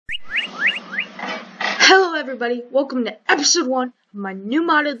everybody, welcome to episode 1 of my new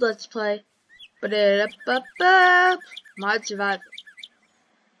modded Let's Play, Mod Survival.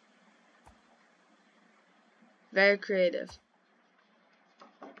 Very creative.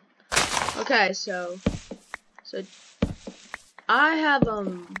 Okay, so I have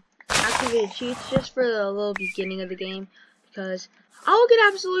activated cheats just for the little beginning of the game because I will get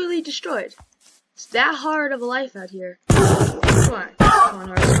absolutely destroyed. It's that hard of a life out here. Come on,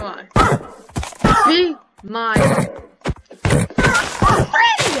 horse, come on. Be my friend!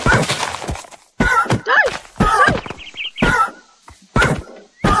 Die!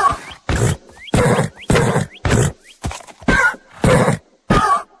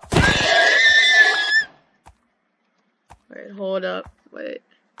 Wait, hold up. Wait,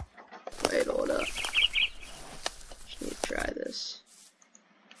 hold up. Just need to try this.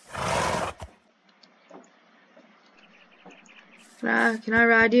 Can I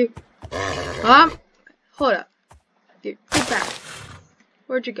ride you? Hold up. Get back.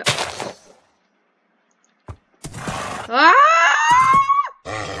 Where'd you go? Ah!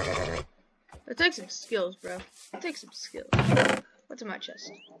 It takes some skills, bro. It takes some skills. What's in my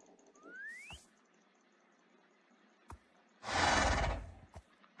chest?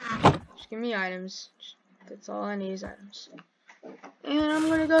 Just give me items. That's all I need is items. And I'm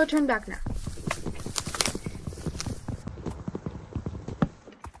gonna go turn back now.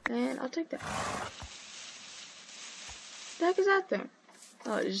 And I'll take that. What the heck is that thing?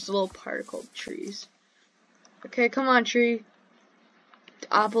 Oh, it's just a little particle of trees. Okay, come on, tree.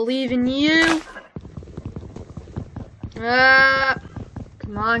 I believe in you.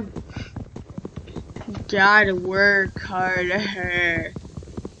 Come on. You gotta work harder.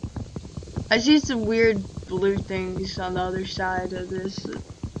 I see some weird blue things on the other side of this,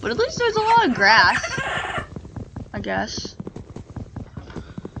 but at least there's a lot of grass, I guess.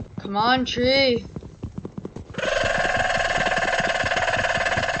 Come on, tree.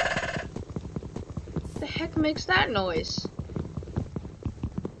 What the heck makes that noise?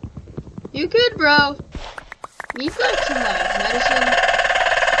 You good, bro? Need like some medicine?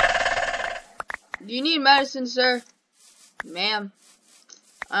 Do you need medicine, sir? Ma'am.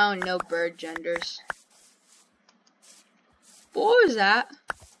 I don't know bird genders. What was that?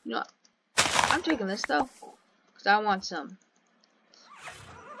 You know, I'm taking this though, cause I want some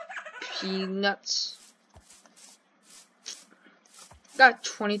peanuts. Got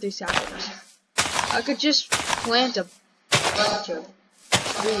 23 saplings. I could just plant a bunch of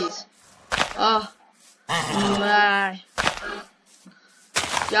trees. Oh my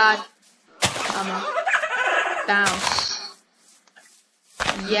God! I'm a bounce.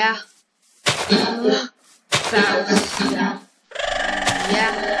 Yeah. Bounce. Yeah.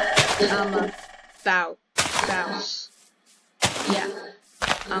 I'm a bounce. Yeah.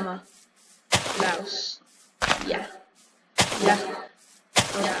 I'm a bounce. Yeah.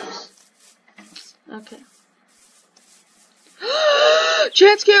 Bounce. Okay.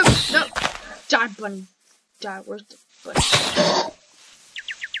 Chance cube! No! Die, bunny. Die. Where's the bunny?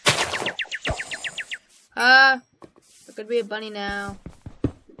 There could be a bunny now.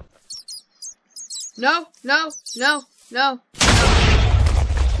 No.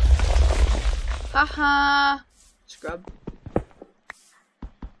 Haha. Scrub.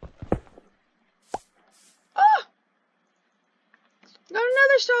 Oh! Got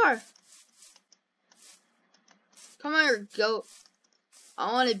another star. Come here, goat.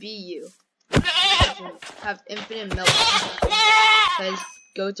 I want to be you. Have infinite milk. Because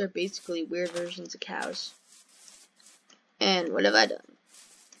goats are basically weird versions of cows. And what have I done?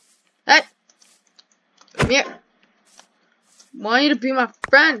 Hey! Come here. Want you to be my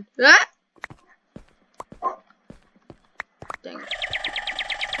friend. Ah! Dang it.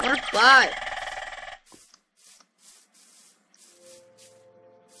 I want to fly.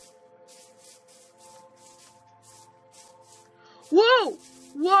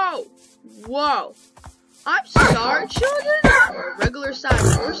 Whoa. I'm sorry, children. Or regular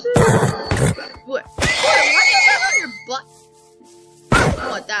sized horses. What? Why do you have on your butt? I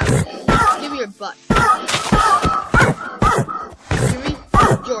want that. Give me your butt. Give me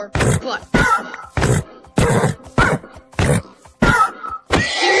your butt. Give me your butt.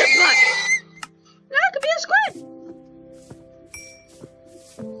 Now I could be a squid.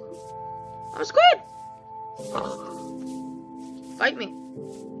 I'm a squid. Fight me.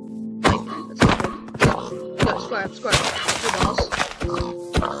 Let's go. Go, square. Your balls.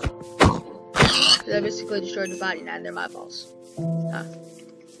 I basically destroyed the body, now they're my balls. Huh.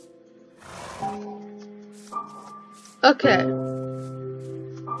 Okay.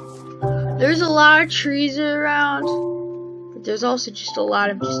 There's a lot of trees around. But there's also just a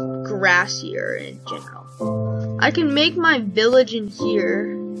lot of just grass here in general. I can make my village in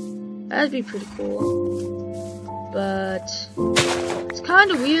here. That'd be pretty cool. But it's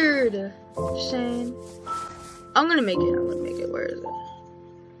kind of weird. Just saying. I'm gonna make it. Where is it?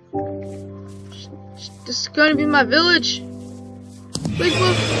 This is gonna be my village. Wait,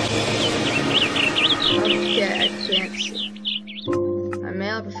 look. Okay, I can't see. I'm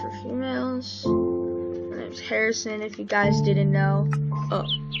male, I prefer females. My name's Harrison, if you guys didn't know. Oh,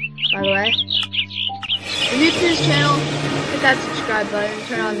 by the way, if you're new to this channel, hit that subscribe button,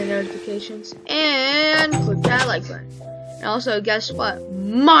 turn on the notifications, and click that like button. And also, guess what?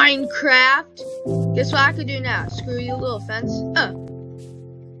 Minecraft! Guess what I could do now? Screw you, little fence.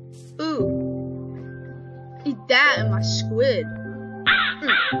 Ooh. Eat that and my squid.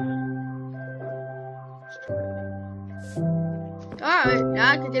 Alright,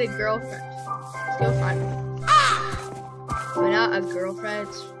 now I can get a girlfriend. Let's go find her. But not a girlfriend,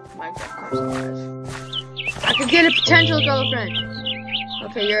 it's Minecraft comes alive. I could get a potential girlfriend.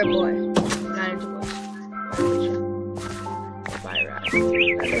 Okay, you're a boy. Not into boys.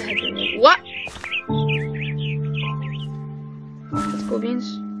 What? That's cool beans.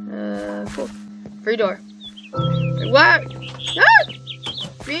 Cool. Free door. What? Ah!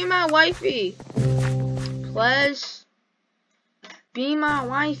 Be my wifey. Please. Be my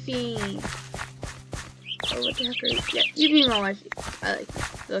wifey. Oh, what the heck are you? Yeah, you be my wifey. I like you.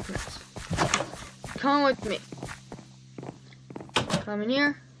 You look nice. Come with me. Come in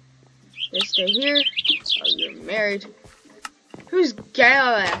here. They stay here. Oh, you're married. Who's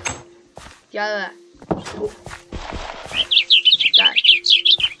Gala? Gala. Die.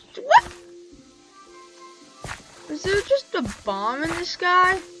 What? Is there just a bomb in the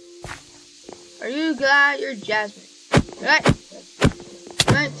sky? Are you glad you're Jasmine? Right?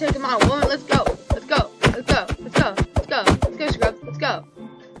 I ain't taking my woman. Let's go. Let's go. Let's go. Let's go. Let's go. Let's go, scrub. Let's go.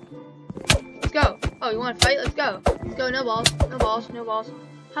 Let's go. Oh, you want to fight? Let's go. Let's go. No balls. No balls. No balls.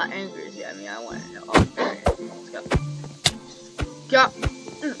 How angry is he at me? I want to know. Oh, there it is. Let's go. Go.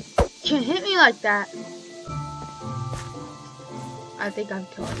 Can't hit me like that. I think I'm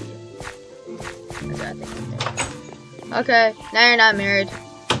killing you. Okay, now you're not married.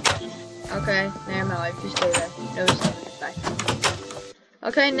 Okay, now you're my wife. You stay there. No, bye.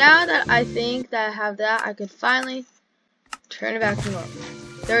 Okay, now that I think that I have that, I could finally turn it back to normal.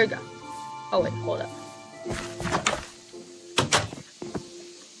 There we go. Oh wait, hold up.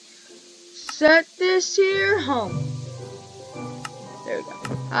 Set this here home. There we go.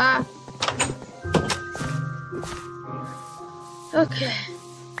 Okay.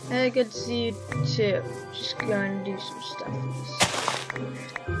 Hey, good to see you too. Just going to do some stuff.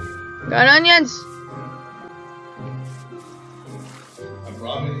 Got onions.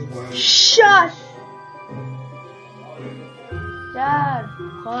 Shush! Dad,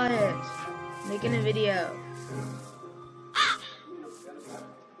 quiet. Making a video.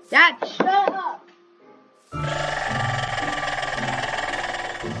 Dad, shut up!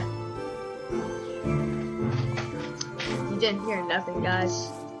 You didn't hear nothing, guys.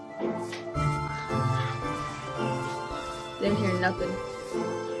 Didn't hear nothing.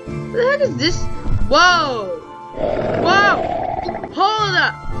 What the heck is this? Whoa! Whoa! Hold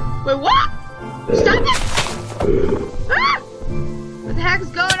up! Wait, what? Stop it! Ah! What the heck is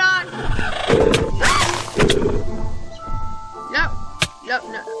going on? Ah! No. No,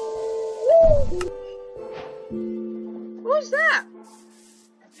 no. What was that?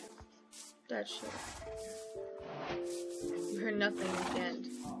 That shit. You heard nothing again.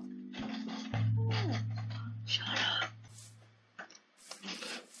 Shut up.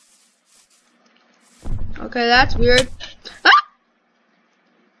 Okay, that's weird. Ah!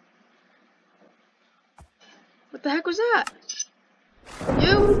 What the heck was that?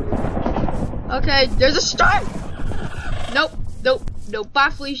 You? Okay, there's a storm! Nope, nope, nope.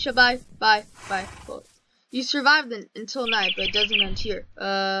 Bye, Felicia. Bye, bye, bye. Well, you survived until night, but it doesn't end here.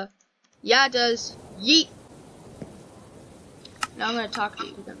 Yeah, it does. Yeet! Now I'm gonna talk to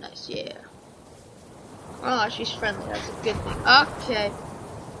you because I'm nice. Yeah. Oh, she's friendly. That's a good thing. Okay.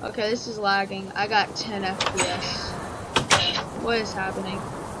 Okay, this is lagging. I got 10 FPS. What is happening?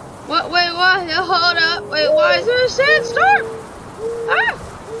 What? Wait, what? Hold up. Wait, why is there a sandstorm? Ah!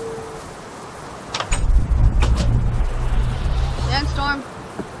 Sandstorm.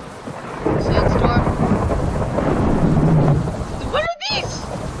 Sandstorm. What are these?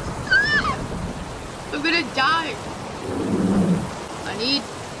 Ah! I'm gonna die. I need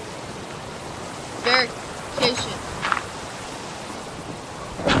verification.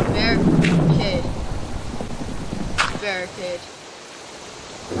 Barricade. Barricade.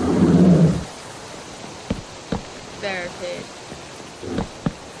 Barricade.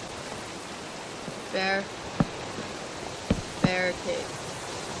 Barricade.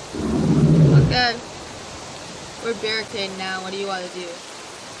 Okay. We're barricaded now. What do you want to do? You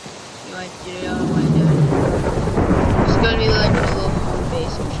want to do it? It's gonna be like a little home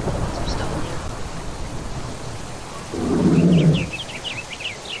base. I'm sure put some stuff in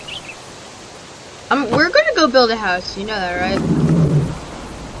here. We're gonna go build a house. You know that, right?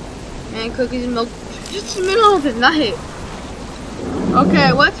 And cookies and milk. It's the middle of the night.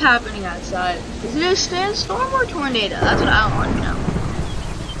 Okay, what's happening outside? Is it a sandstorm or a tornado? That's what I want to know.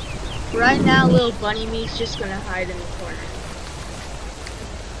 Right now, little bunny me's just gonna hide in the corner.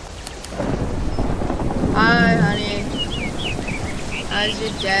 Hi, honey. How's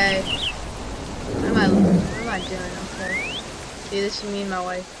your day? What am I doing? Okay. See, this is me and my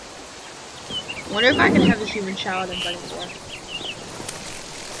wife. I wonder if I can have a human child and bunny boy.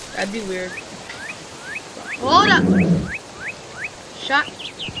 That'd be weird. Hold up! Shut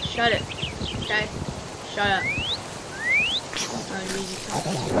it. Okay? Shut up.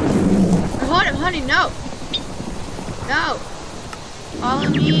 Hold it, honey, no! No! Follow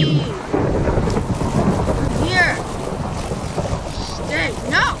me! Here! Stay!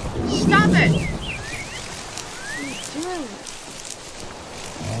 No! Stop it! What are you doing?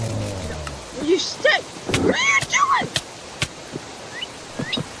 Will you stay? What are you doing?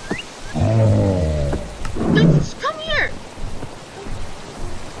 Come here!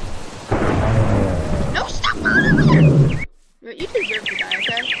 No, stop! You deserve to die,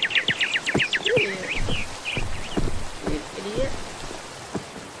 okay? Screw you. You idiot.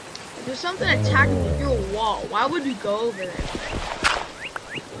 If there's something attacking you through a wall, why would we go over there?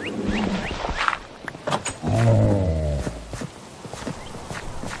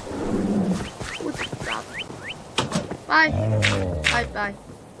 Stop. Bye. Bye.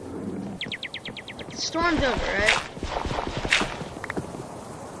 The storm's over, right?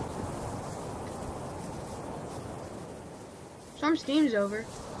 Storm steam's over.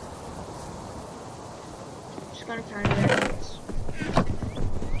 Just gonna count it out.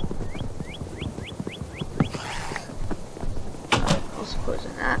 Also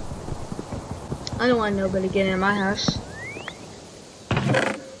closing that. I don't want nobody getting in my house.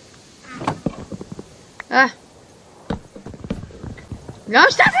 Ah. No,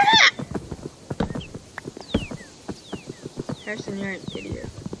 stop doing that! Harrison, you're an idiot.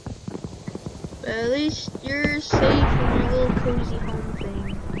 But at least you're safe in your little cozy home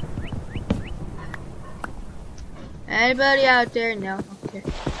thing. Anybody out there? No? Okay.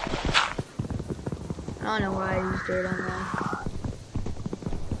 I don't know why I used dirt on that.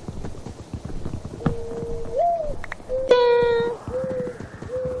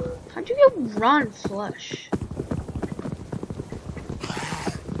 How'd you get raw and flush?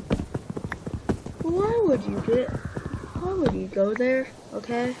 Why would you go there?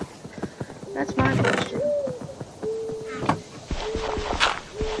 Okay? That's my question.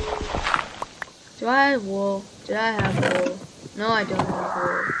 Do I have wool? Did I have wool? No, I don't have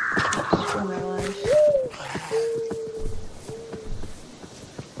wool. Screw my life.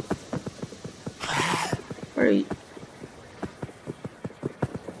 Where are you?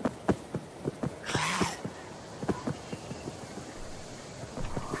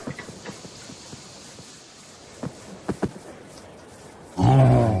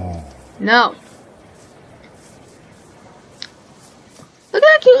 No. Look at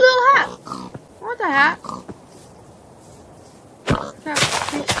that cute little hat. I want the hat.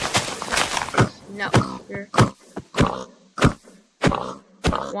 No. Here.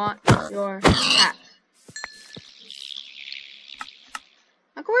 Want your hat.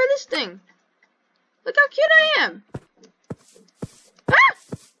 I can wear this thing. Look how cute I am. Ah!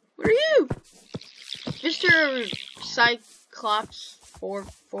 What are you? Mr. Cyclops.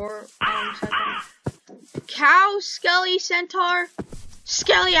 Cow, Skelly, Centaur,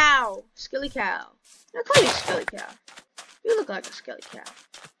 Skelly Ow, Skelly Cow. I'll call you Skelly Cow. You look like a Skelly Cow.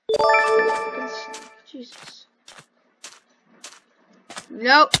 Jesus.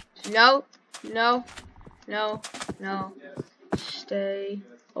 No. Stay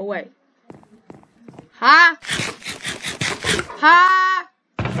away. Ha!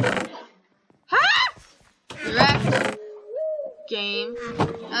 Direct game.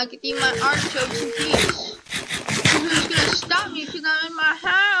 I can eat my artichokes in peace. Who's gonna stop me because I'm in my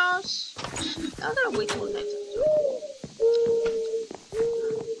house? I gotta wait till next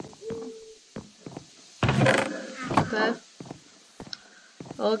time. Okay.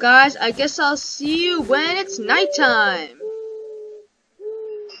 Well, guys, I guess I'll see you when it's nighttime.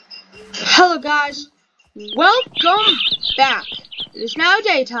 Hello, guys. Welcome back. It is now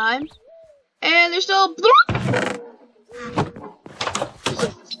daytime, and there's still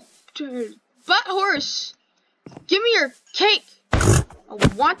butt horse! Give me your cake! I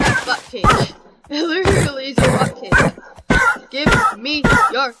want that butt cake. It literally is a butt cake. Give me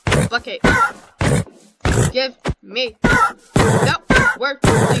your butt cake. Give me. No, where do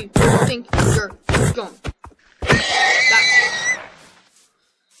you think you're going?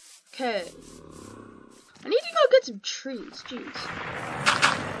 Okay. I need to go get some trees. Jeez.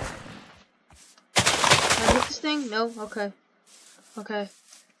 Can I hit this thing? No? Okay. Okay.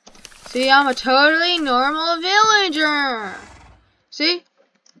 See, I'm a totally normal villager. See?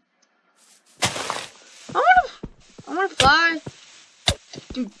 I wanna fly.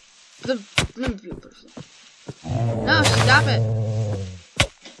 Dude, no, stop it.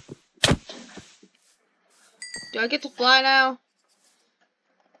 Do I get to fly now?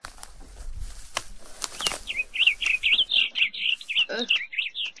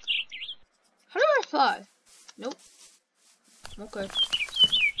 How do I fly? Nope. Okay.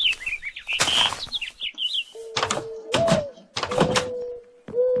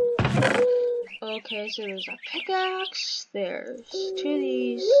 Okay, so there's a pickaxe, there's 2 of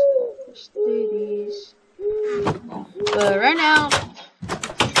these, there's 3 of these. But right now,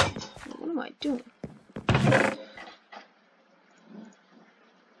 what am I doing?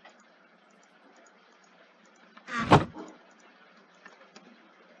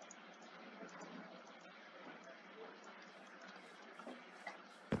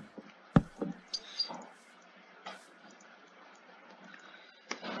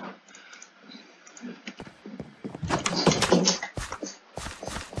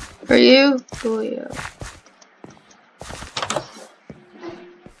 For you, Julio.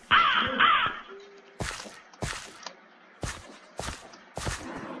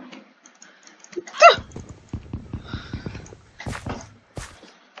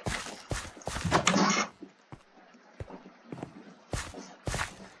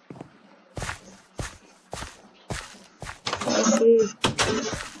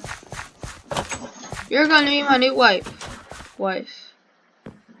 You're gonna be my new wife.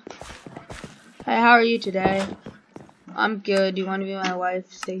 Hey, how are you today? I'm good. Do you want to be my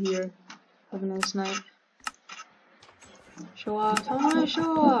wife? Stay here. Have a nice night. Show off. I want to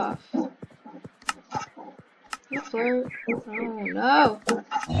show off. You flirt. Oh no.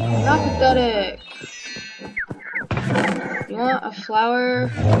 You're not pathetic. You want a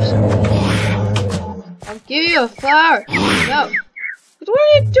flower? I'll give you a flower. No. What are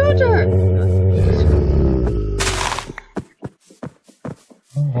you doing to her?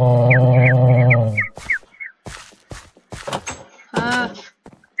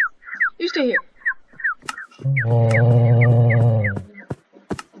 You stay here.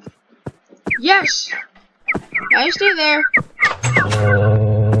 Yes! Now you stay there.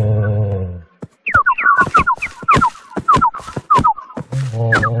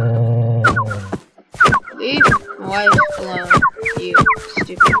 Leave my wife alone, you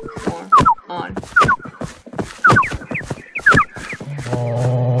stupid moron.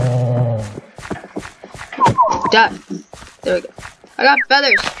 Done. There we go. I got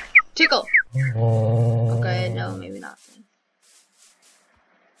feathers. Tickle. Okay, no, maybe not.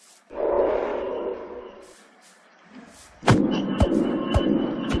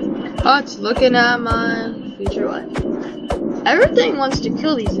 Oh, it's looking at my future wife. Everything wants to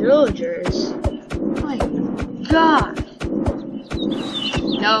kill these villagers. My God.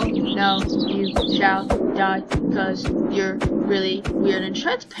 No, you shall die because you're really weird and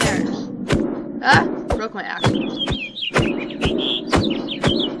transparent. Ah, broke my axe.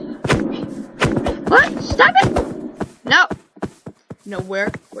 What? Stop it! No. No,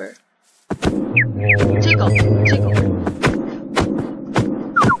 where? Tickle.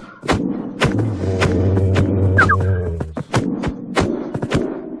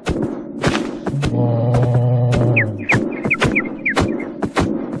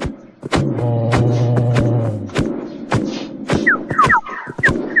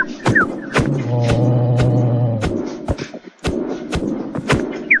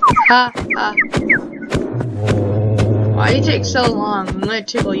 Ha. Why do you take so long? I'm gonna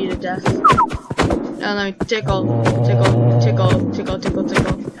tickle you to death. Now let me tickle.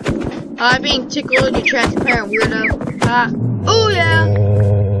 I'm being tickled, you transparent weirdo. Ha. Oh yeah.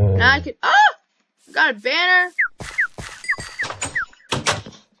 Now I can. Oh! I got a banner.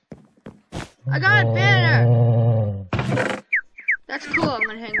 I got a banner. That's cool. I'm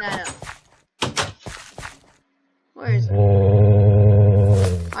gonna hang that up. Where is it?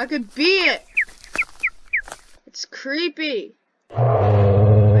 I could be it. It's creepy.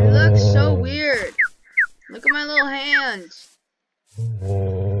 I look so weird. Look at my little hands.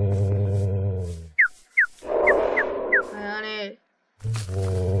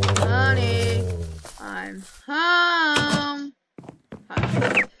 Honey. I'm home. Hi.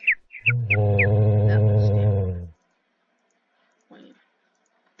 No, wait.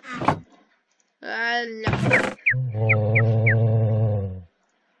 No.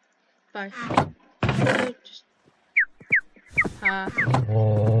 Bye. Just.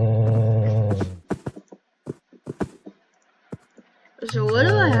 So what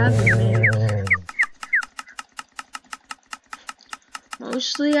do I have to make?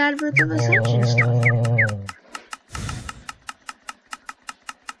 Mostly adverts of Ascension stuff.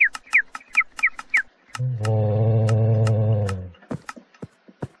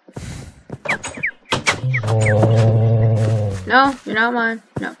 No, you're not mine.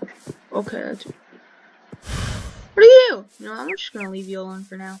 No. Okay, that's it. What do you do? You know, I'm just gonna leave you alone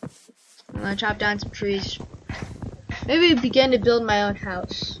for now. I'm gonna chop down some trees. Maybe begin to build my own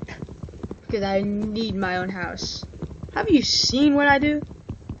house. Because I need my own house. Have you seen what I do?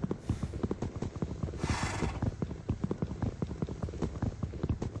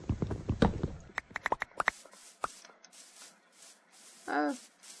 Oh.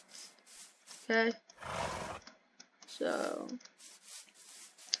 Okay. So.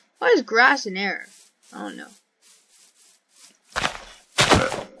 Why is grass in air? I don't know.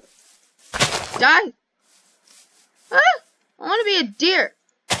 Die! Ah! I want to be a deer.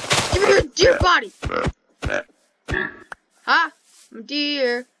 Give me your deer body. Ha! I'm a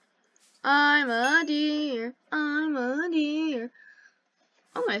deer. I'm a deer. I'm a deer.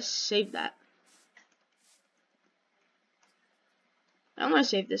 I'm gonna save that. I'm gonna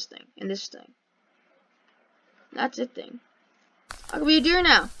save this thing and this thing. That's it thing. I can be a deer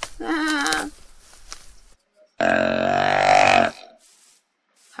now.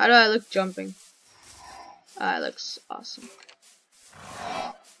 How do I look jumping? That looks awesome.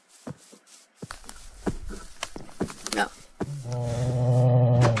 No.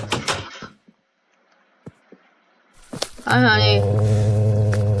 Hi, honey.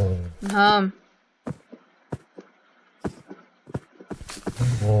 I'm home.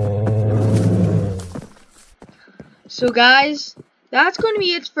 So, guys, that's going to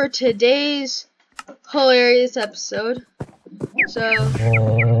be it for today's hilarious episode. So,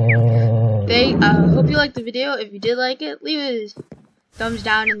 hope you liked the video. If you did like it, leave a thumbs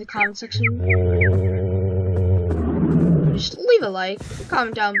down in the comment section. Just leave a like,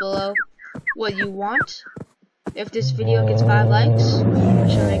 comment down below what you want. If this video gets 5 likes, I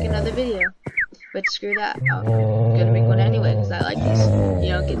shall make another video. But screw that, I'm gonna make one anyway because I like this.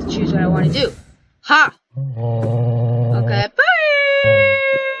 You don't get to choose what I want to do. Ha!